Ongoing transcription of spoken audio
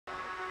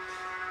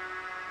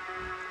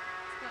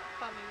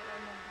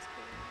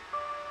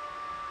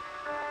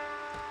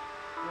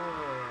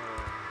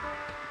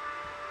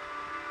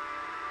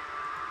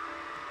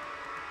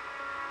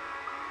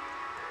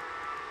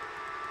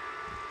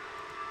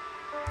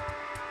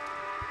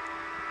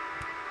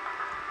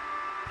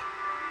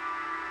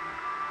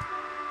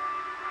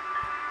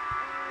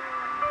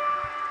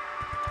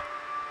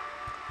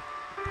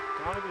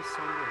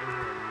somewhere in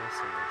here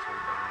missing or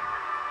something.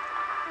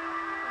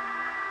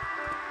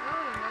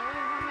 Oh,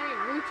 knowing how many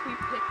roots we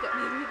picked up,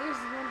 maybe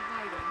there's one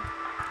hiding.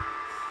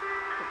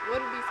 But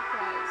wouldn't be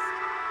surprised.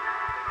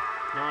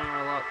 Knowing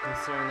our luck,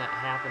 considering that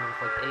happened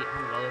with like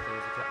 800 other things,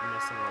 we kept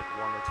missing like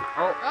 1 or 2.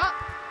 Oh!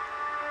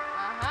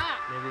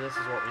 Aha! Maybe this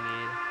is what we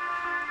need.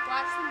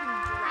 Watch something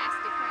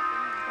drastic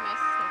happen. The mess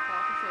is gonna fall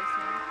off his face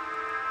now.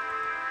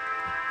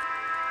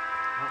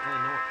 I don't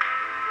really know.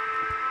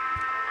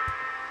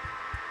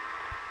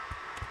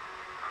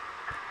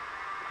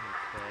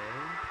 Okay.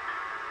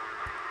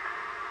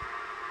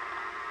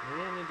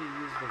 Maybe I need to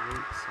use the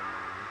root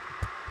somewhere.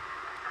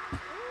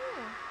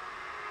 Ooh.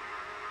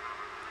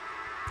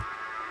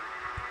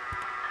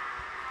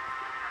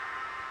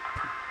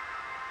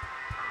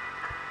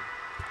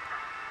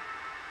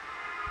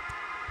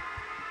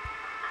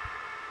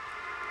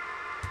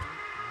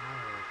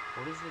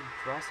 What is the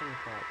dressing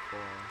crap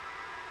for?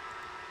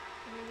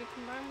 Maybe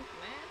combine with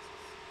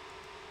masks?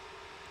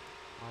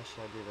 Why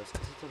should I do this?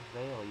 Because it's a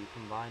veil. You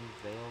combine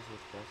veils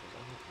with dresses.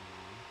 I don't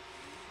know.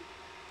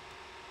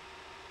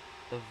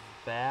 The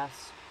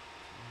vest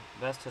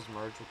has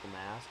merged with the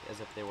mask as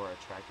if they were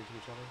attracted to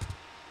each other.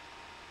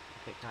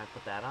 Okay, can I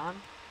put that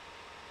on?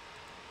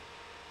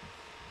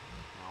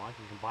 No, I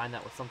can combine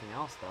that with something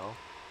else though.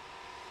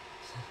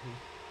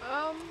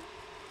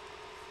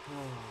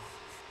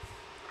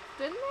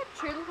 Didn't that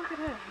chair look like it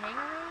had a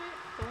hanger on it?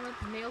 The one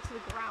that's nailed to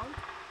the ground?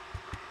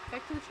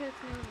 Back to the chair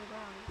that's nailed to the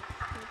ground.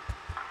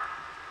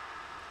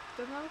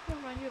 Doesn't that look like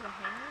remind you of a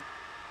hanger?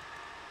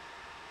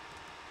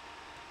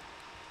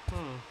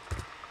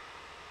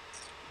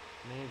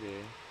 Maybe.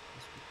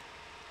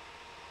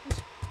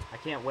 I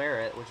can't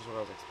wear it, which is what I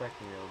was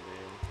expecting you to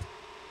do.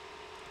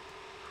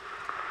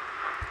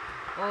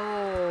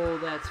 Oh,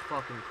 that's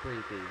fucking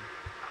creepy.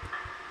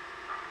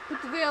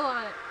 Put the veil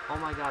on it. Oh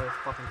my god, it's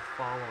fucking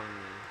following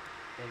me.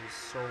 That is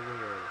so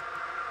weird.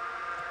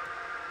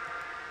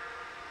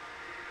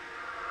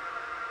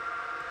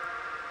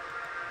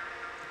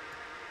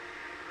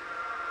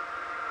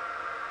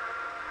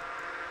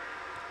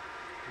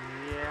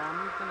 Yeah,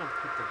 I'm gonna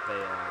put the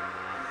veil on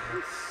that.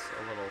 That's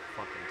a little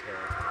fucking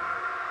terrifying.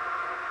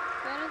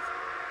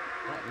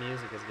 That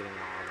music is getting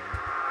louder.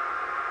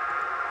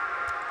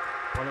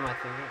 What am I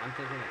thinking? I'm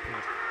thinking that thing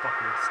is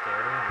fucking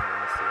scary and I don't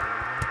want to see it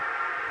anymore.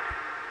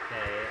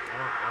 Okay,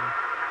 I'm...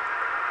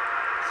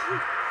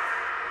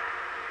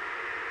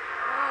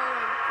 Oh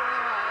my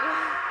god.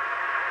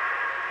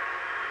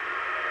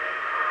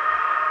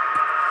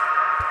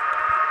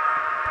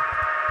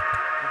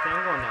 Okay,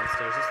 I'm going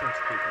downstairs. This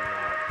one's creeping me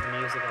out. The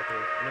music up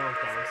here. No,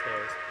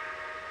 downstairs.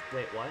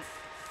 Wait, what?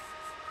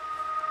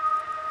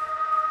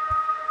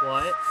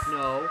 What?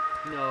 No.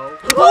 No.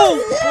 Oh!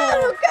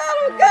 Oh god,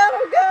 oh god,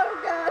 oh god, oh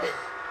god.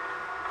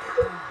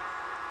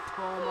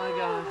 Oh my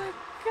god. Oh my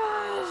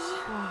gosh.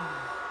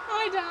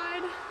 I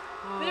died.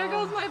 Oh. There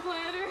goes my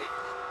bladder.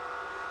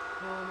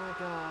 Oh my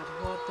god.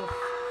 What the f...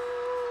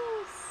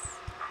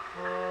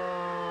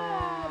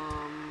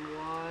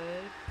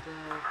 what the...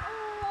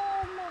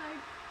 Oh my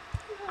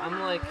god. I'm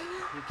like,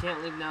 you can't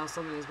leave now,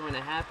 something is going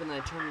to happen.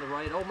 I turn to the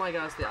right. Oh my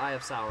god, it's the Eye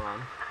of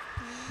Sauron.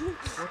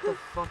 What the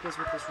fuck is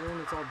with this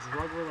room? It's all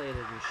drug related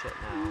and shit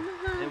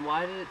now. And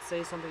why did it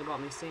say something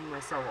about me seeing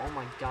myself? Oh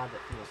my god,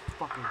 that thing was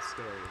fucking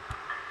scary.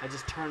 I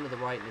just turned to the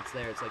right and it's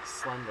there. It's like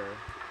Slender.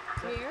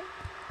 Here?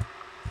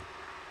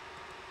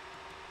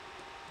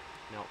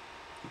 No.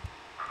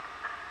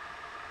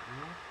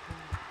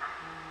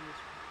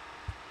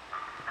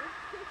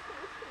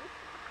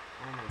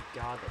 Oh my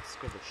god, that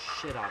scared the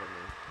shit out of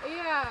me.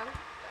 Yeah,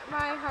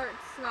 my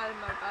heart's not in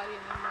my body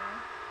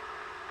anymore.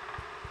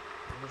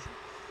 There's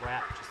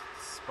crap just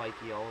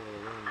spiky all over the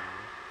room now.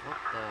 What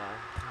the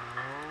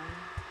hell?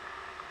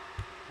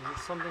 Is there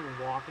something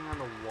walking on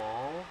the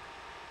wall?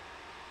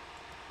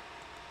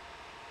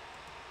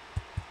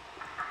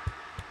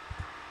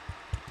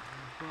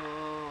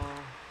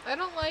 Oh. I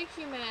don't like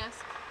you,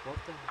 Mask. What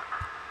the?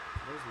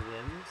 Those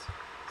limbs?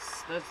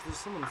 There's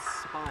someone's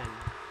spine.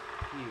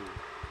 You.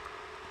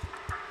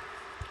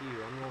 You,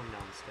 I'm going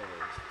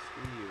downstairs.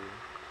 Screw you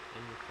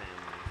and your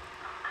family.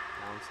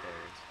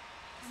 Downstairs.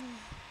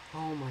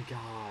 Oh my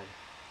god.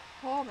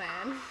 Oh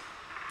man.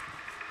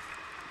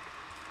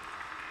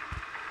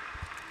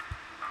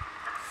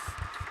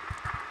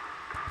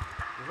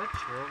 Is that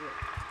chair over?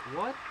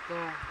 What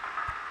the?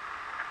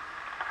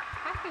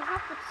 Heck is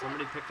up with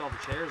Somebody picked all the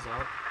chairs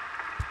up.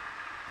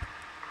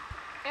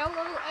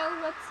 LOL,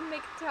 let's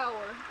make a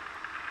tower.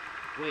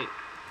 Wait,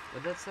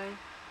 what'd that say?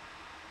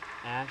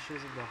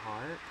 Ashes of the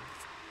heart?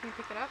 Can you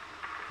pick it up?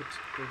 It's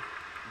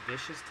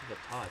vicious to the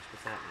touch.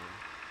 What's that mean?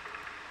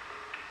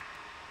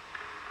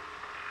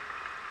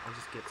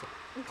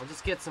 I'll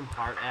just get some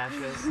heart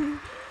ashes.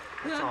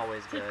 That's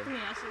always good. Take the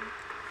ashes.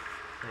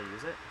 Can I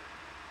use it?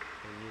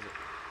 Can I use it?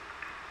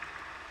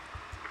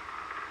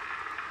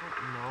 Oh,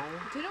 no.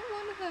 Didn't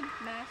one of the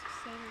masks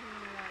say that we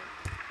were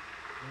like...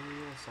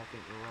 Wait a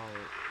second, you're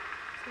right.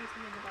 Say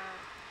something about...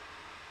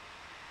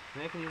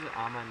 Maybe I can use it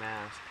on my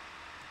mask.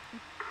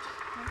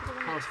 Not the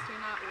one that you're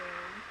not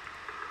wearing.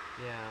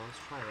 Yeah, let's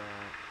try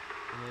that.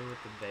 Maybe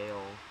with the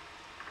veil.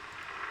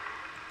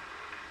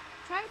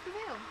 Try with the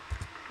veil.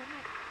 Go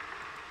ahead.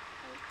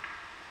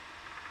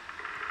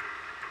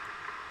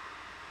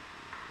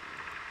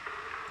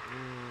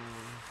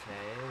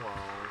 Okay,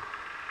 well.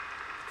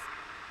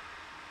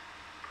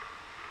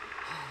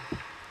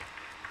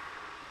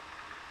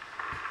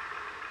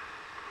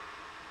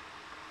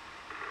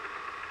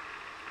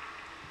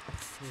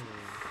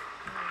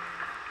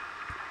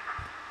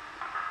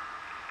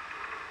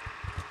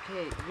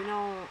 Okay, you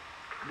know,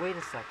 wait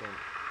a second.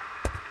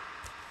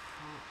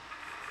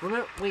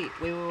 Remember, wait.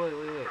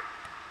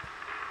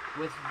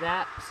 With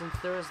that, since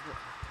there is the...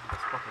 Oh,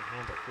 this fucking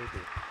hands are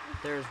creepy.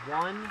 There's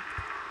one...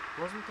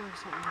 Wasn't there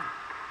something...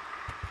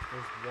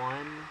 There's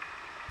one...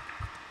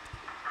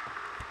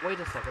 Wait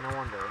a second, I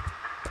wonder.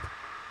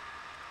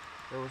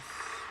 There was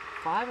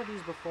 5 of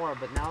these before,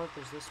 but now that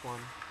there's this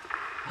one...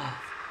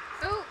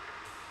 Oh!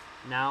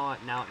 Now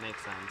it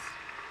makes sense.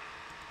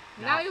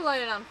 Now you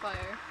light it on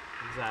fire.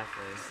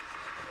 Exactly.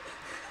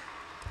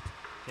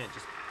 Can't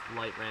just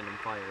light random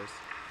fires.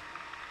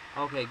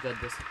 Okay, good.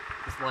 This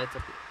lights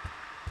up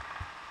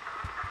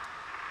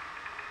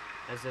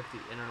as if the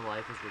inner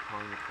life is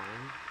recalling the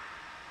flame.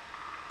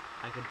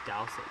 I could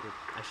douse it with...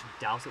 I should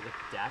douse it with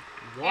death?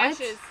 What?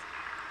 Ashes.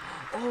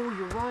 Oh,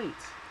 you're right.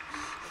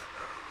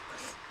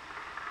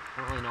 I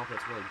don't really know if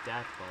it's really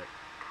death, but...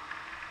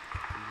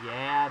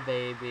 Yeah,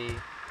 baby.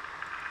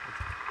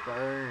 Let's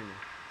burn.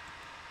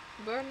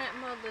 Burn that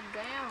mother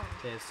down.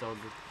 Okay, so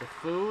the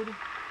food... Yeah,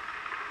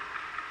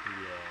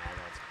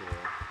 that's cool. Do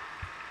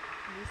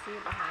you see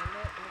it behind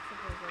it? It looks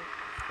like there's a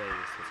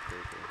Face is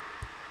creepy.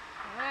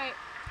 Alright.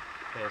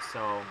 Okay,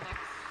 so...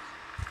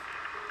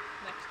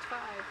 Next 5.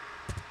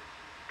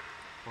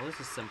 Well, this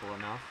is simple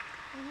enough.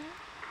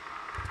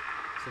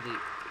 So the...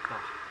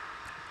 Oh.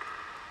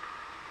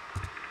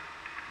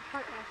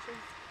 Heart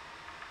ashes.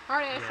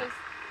 Heart ashes.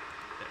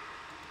 Yeah.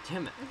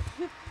 Damn it.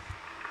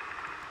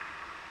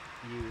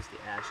 Use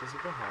the ashes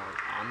of the heart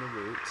on the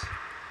root.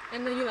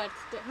 And then you let it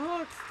stay.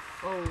 Oh,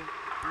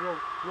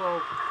 whoa,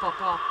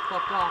 fuck off.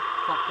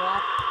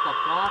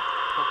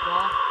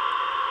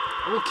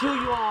 I will kill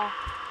you all.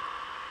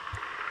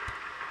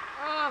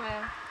 Oh,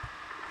 man.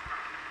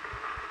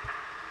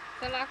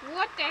 So, like,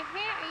 what the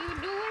hell are you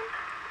doing?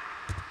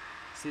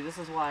 See, this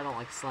is why I don't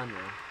like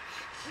Slender.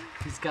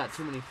 He's got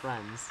too many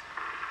friends.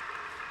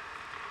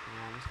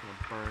 Yeah, I'm just gonna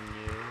burn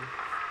you.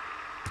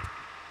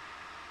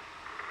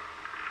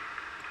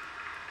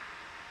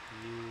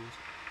 Use...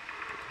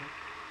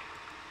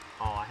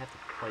 Oh, I have to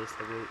place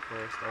the root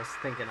first. I was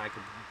thinking I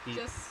could beat...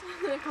 Just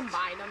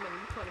combine them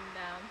and put them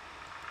down.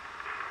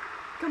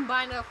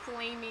 Combine a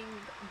flaming,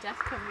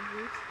 death-covered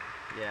root.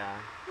 Yeah.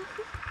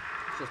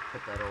 Let's just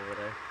put that over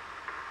there.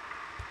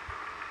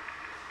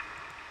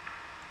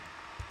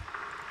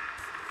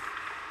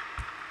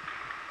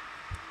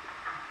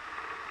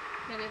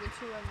 Yeah, there's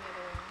 2 on the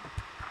other one.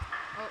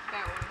 Oh,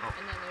 that one. Oh.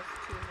 And then there's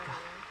 2 in the other one.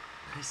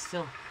 I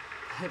still...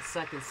 That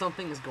second,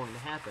 something is going to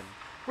happen.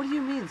 What do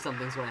you mean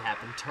something's going to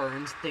happen?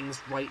 Turns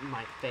things right in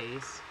my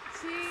face?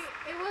 See,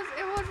 it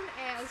wasn't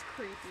as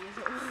creepy as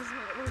it was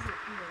when it wasn't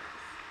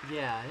this.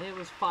 Yeah, it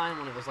was fine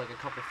when it was like a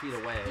couple feet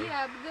away.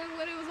 Yeah, but then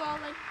when it was all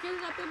like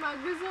getting up in my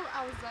grizzle,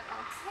 I was like,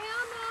 oh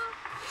hell no!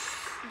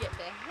 Get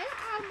the heck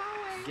out of my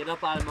way! Get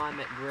up out of my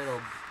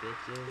McGriddle,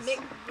 bitches.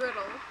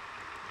 McGriddle.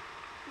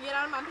 Get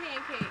out of my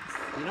pancakes.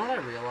 You know what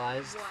I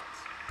realized? What?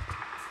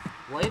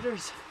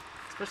 Lighters,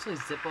 especially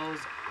Zippos,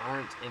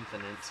 aren't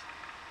infinite.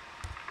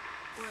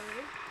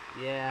 Really?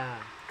 Yeah.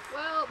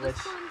 Well, this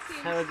Which, one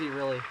seems... that would be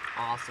really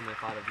awesome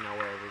if out of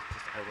nowhere it was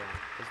just I ran.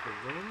 Is the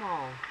room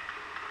all... I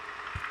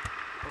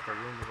thought the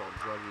room was all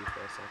druggy for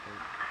a second.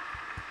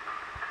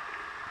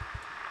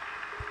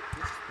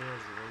 This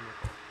smells the room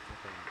with all...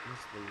 Okay, I'm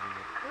just leaving it.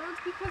 Well,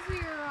 it's because of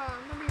your,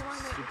 remember you're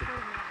wearing that Stupid-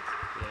 recording mask.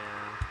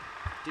 Yeah.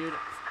 Dude,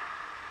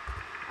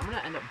 I'm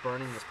gonna end up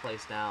burning this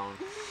place down.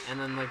 And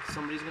then, like,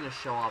 somebody's gonna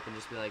show up and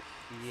just be like,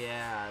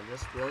 yeah,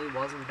 this really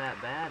wasn't that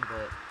bad,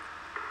 but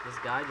this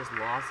guy just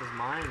lost his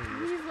mind and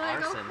just He's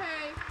like, arson.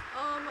 okay,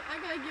 I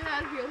gotta get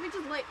out of here. Let me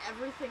just light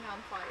everything on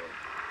fire.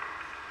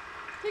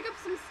 Pick up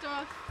some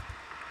stuff,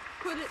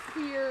 put it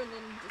here, and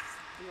then just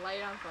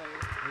light it on fire.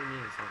 What do you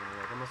mean it's not gonna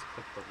work? I must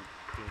click the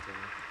painting.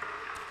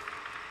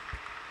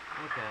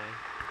 Okay.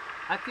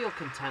 I feel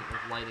content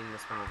with lighting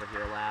this one over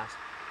here last.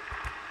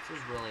 This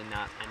is really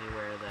not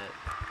anywhere that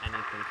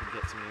anything could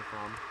get to me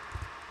from.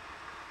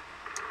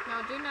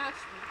 Now, do not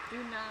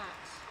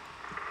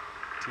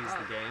Tease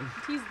the game.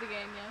 tease the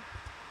game, yeah.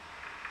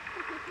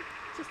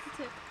 Just a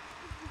tip.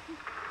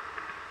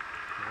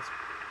 I'm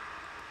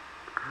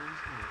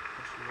just gonna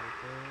put you right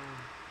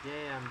there.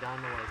 Yeah, I'm down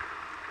to like...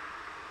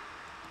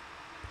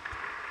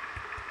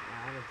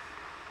 out of...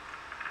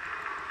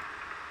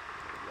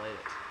 light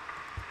it.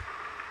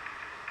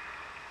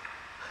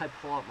 I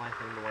pull out my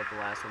thing to light the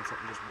last one,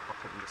 something just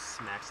walks up and just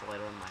smacks the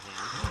lighter in my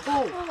hand.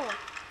 Oh!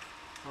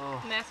 Oh.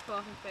 Mask fell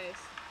off his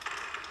face.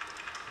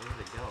 Where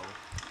did it go?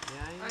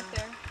 Yeah, you Right know,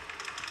 there.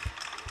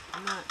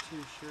 I'm not too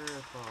sure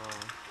if,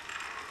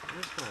 I'm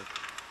just gonna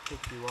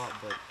pick you up,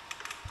 but...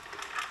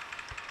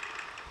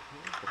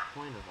 Where's the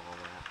point of all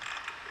that?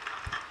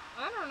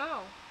 I don't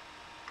know.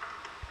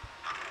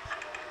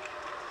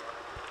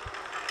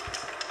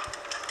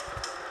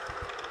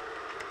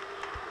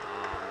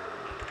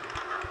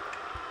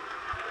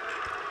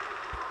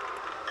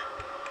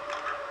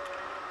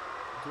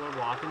 Do I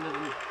walk into the...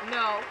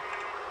 No.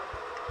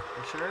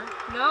 You sure?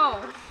 No.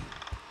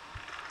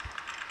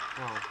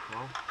 Oh,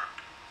 well.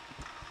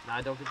 Now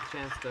I don't get the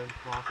chance to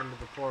walk into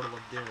the portal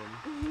of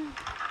doom.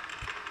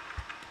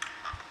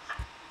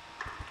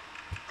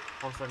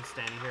 All of a sudden,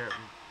 standing here, it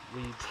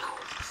really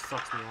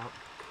sucks me out.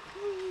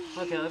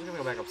 Okay, let's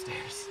go back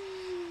upstairs.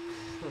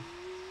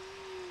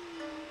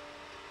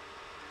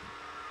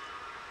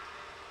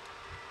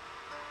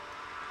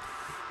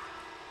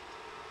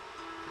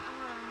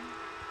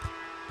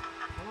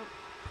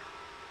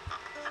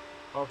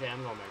 Okay,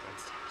 I'm going back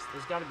downstairs.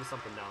 There's got to be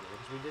something down there,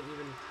 because we didn't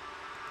even...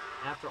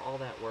 After all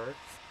that work...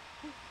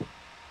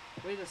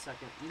 Wait a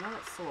second. You know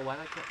that silhouette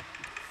I kept...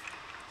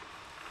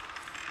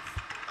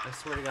 I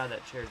swear to God,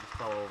 that chair just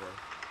fell over.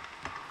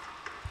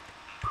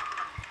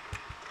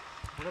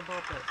 What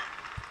about that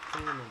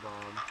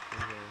thingamabob in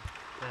here?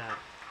 That...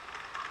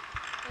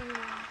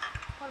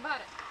 What about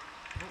it?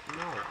 I don't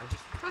know. I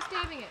just... Try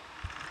stabbing it.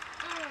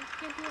 Oh,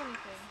 can't do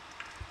anything.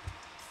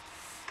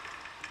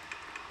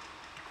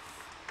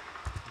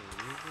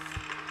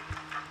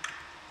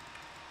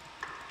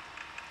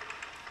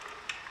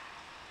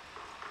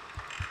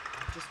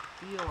 I just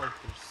feel like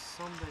there's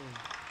something...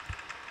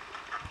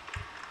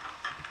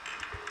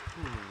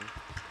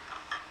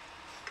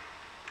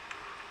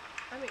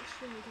 I'm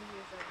extremely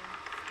confused right now.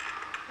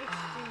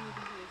 Extremely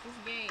confused. This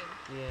game.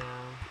 Yeah.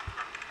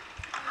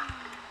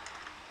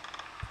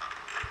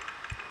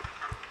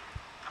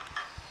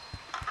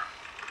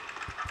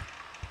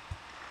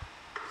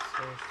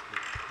 Source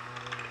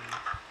recording.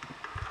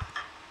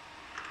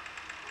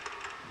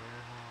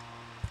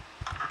 Warehouse.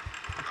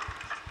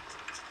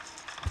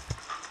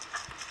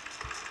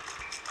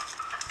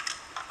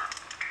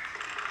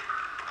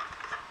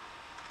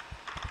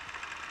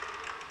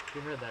 You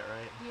heard that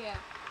right? Yeah.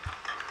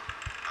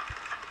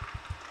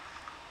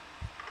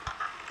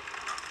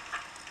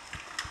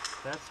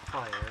 That's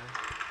fire.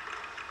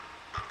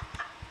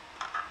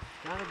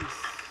 Gotta be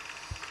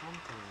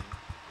something.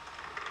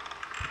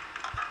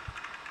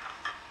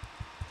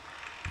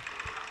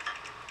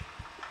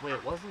 Wait,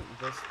 wasn't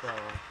this the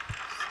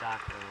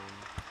stock room?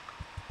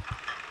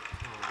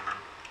 Oh.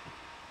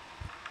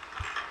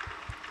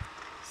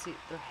 See,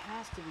 there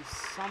has to be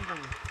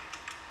something.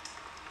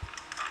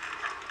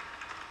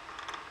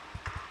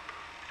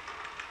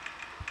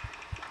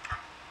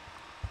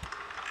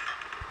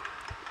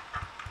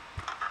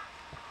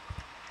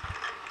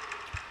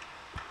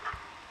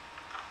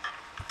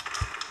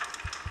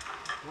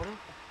 What if...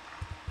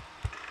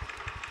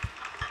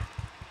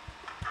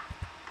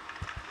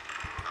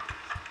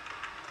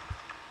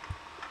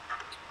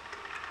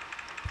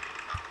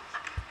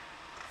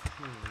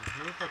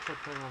 Maybe if I try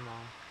putting on the... I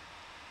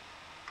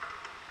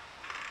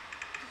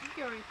think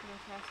you already put a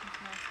fastened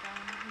mask on.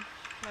 You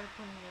should try to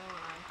put in your own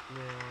eye.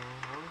 Yeah,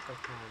 I wonder if I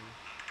can.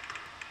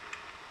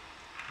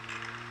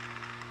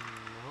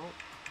 Nope.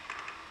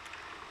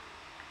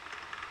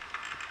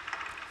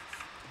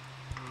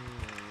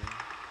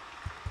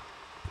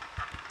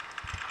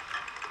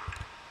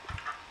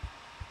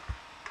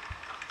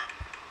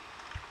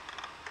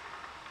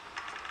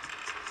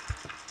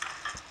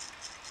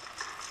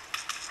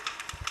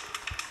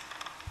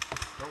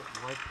 Don't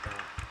like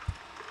that.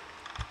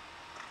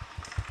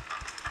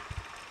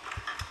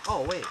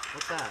 Oh, wait,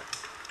 what's that?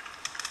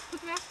 Put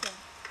the mask on.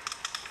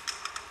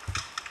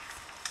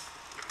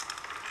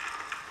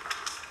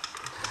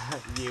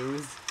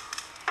 Use.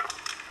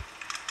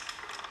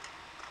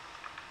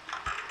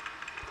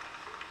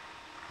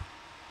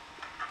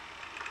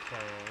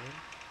 Okay.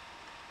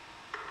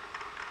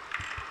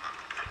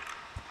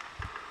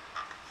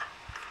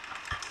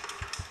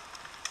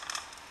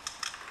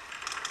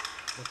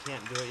 I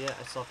can't do it yet.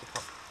 I still have to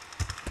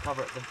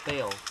cover it. The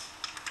veil.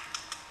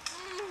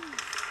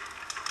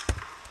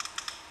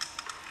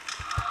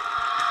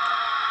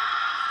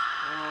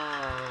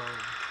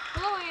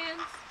 Hello,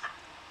 ants.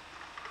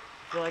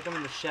 I feel like I'm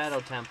in the Shadow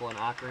Temple in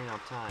Ocarina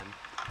of Time.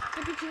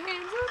 Then put your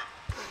hands up,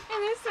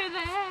 and then say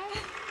that.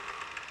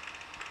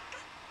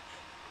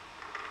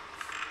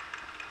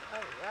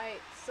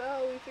 Alright, so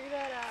we figured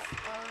that out.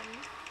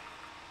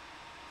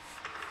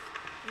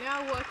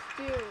 Now what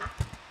to do?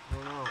 I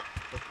don't know.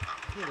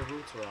 The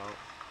roots are out.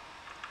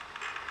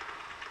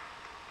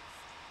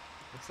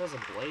 It says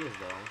ablaze,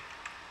 though.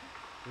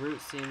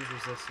 Root seems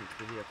resistant to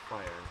the heat of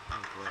fire.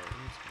 Oh, great.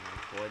 I'm just gonna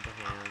avoid the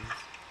hands.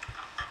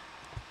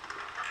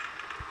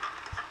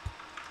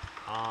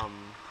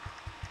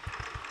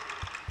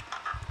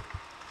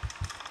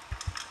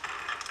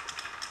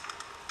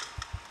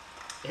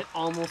 It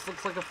almost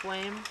looks like a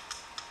flame.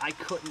 I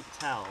couldn't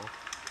tell.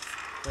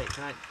 Wait,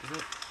 can I... Is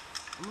it...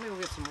 I'm gonna go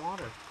get some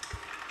water.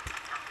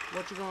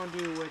 What you gonna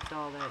do with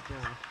all that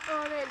junk?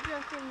 All that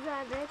junk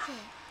inside that tank.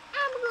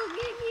 I'm gonna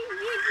get you.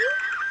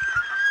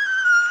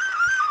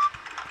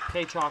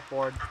 Okay,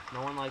 chalkboard.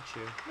 No one likes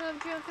you. Love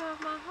junk off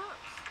my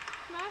hops.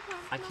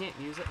 I can't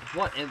use it.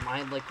 What, am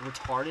I like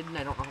retarded and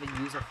I don't know how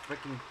to use a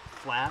freaking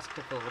flask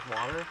to fill it with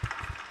water?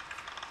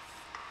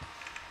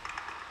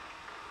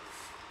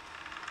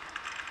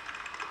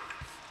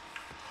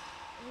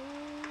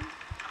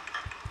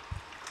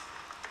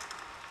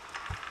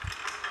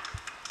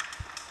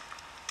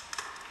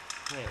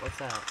 Wait, what's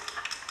that?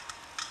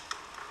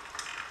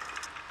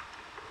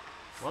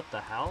 What the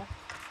hell?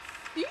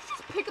 Did you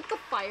just pick up the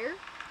fire?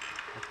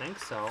 I think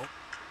so.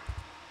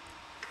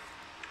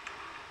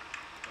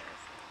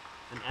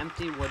 An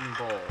empty wooden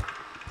bowl.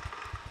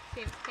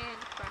 Seems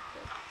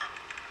handcrafted.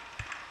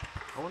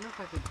 I wonder if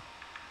I could...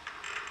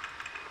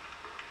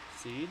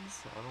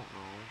 Seeds? I don't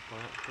know.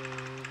 Plant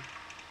food.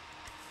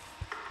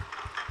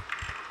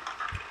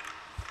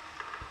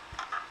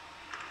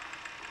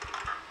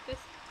 This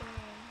thing.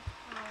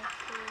 Oh,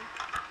 see.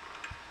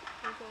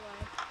 There's a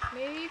way.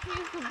 Maybe you can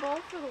use the bowl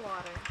for the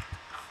water.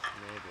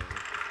 Maybe.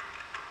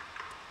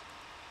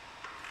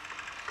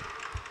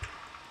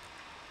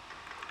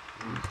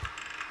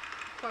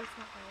 Of course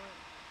not gonna work.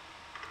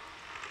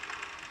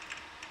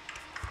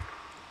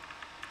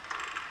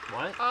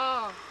 What?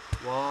 Oh.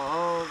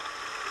 Whoa.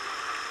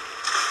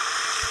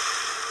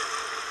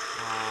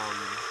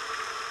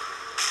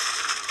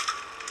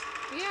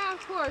 Yeah,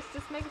 of course.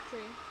 Just make a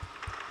tree.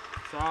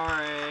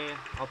 Sorry.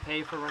 I'll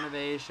pay for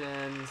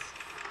renovations.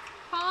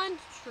 Pond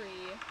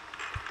tree.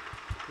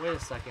 Wait a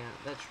second.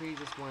 That tree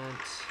just went...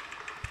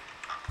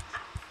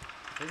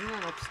 Isn't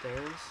that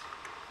upstairs?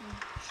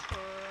 Sure,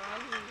 I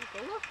didn't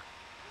go look.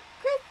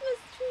 Christmas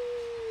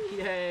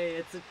tree! Yay,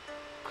 it's a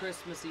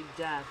Christmassy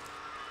death.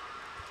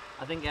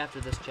 I think after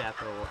this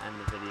chapter we'll end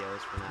the videos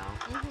for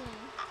now.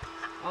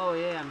 Oh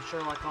yeah, I'm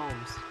Sherlock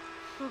Holmes.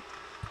 Okay.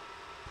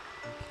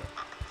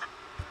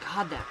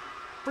 God, that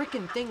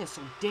freaking thing is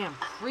so damn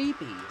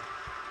creepy.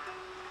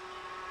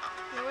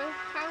 Now,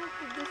 how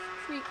did this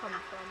tree come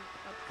from?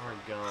 Or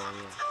go,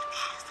 yeah.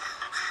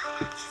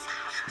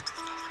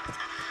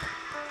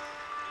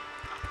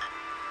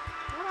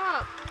 What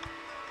up?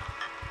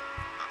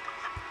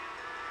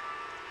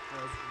 That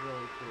was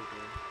really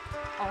creepy.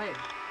 Oh, hey.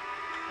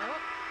 Oh,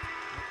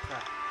 What the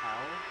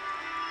hell?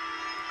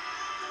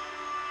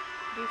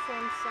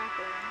 deformed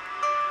sapling.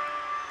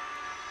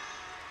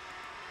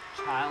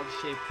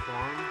 Child-shaped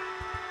form?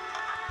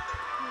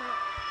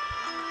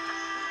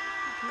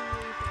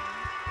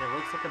 It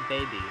looks like a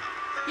baby.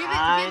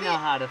 I know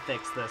how to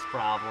fix this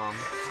problem.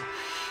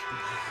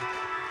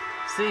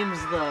 Seems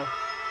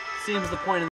the point of